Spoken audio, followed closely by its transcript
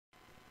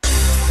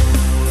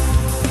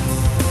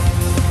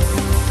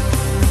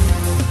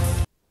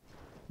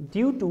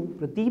Due to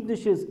Pradeep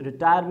Dish's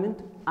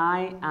retirement,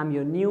 I am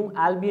your new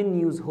Albion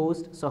News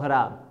host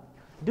Sohrab.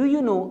 Do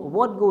you know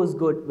what goes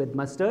good with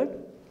mustard?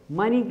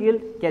 Money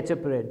Guild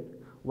Ketchup Red.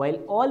 While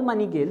all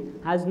Money Guild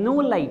has no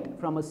light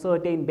from a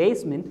certain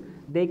basement,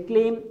 they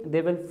claim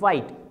they will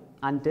fight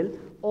until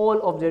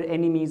all of their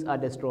enemies are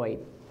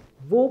destroyed.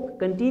 Woke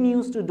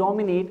continues to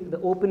dominate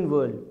the open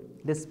world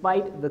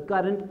despite the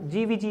current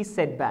GVG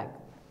setback.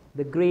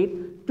 The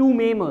great two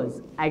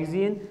Maimers,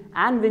 Axion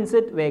and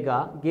Vincent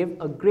Vega, give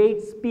a great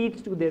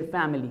speech to their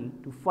family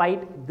to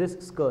fight this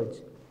scourge.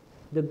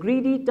 The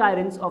greedy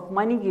tyrants of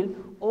Moneygill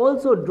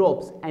also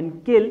drops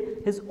and kill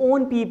his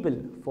own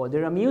people for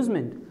their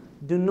amusement.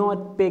 Do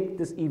not pick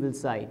this evil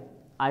side.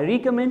 I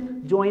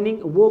recommend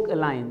joining Woke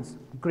Alliance.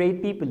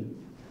 Great people.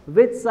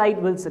 Which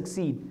side will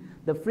succeed?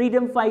 The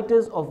freedom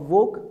fighters of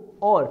Woke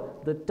or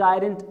the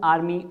tyrant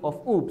army of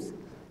Oops?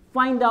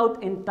 Find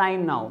out in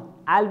time now.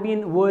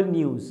 Albion World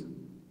News.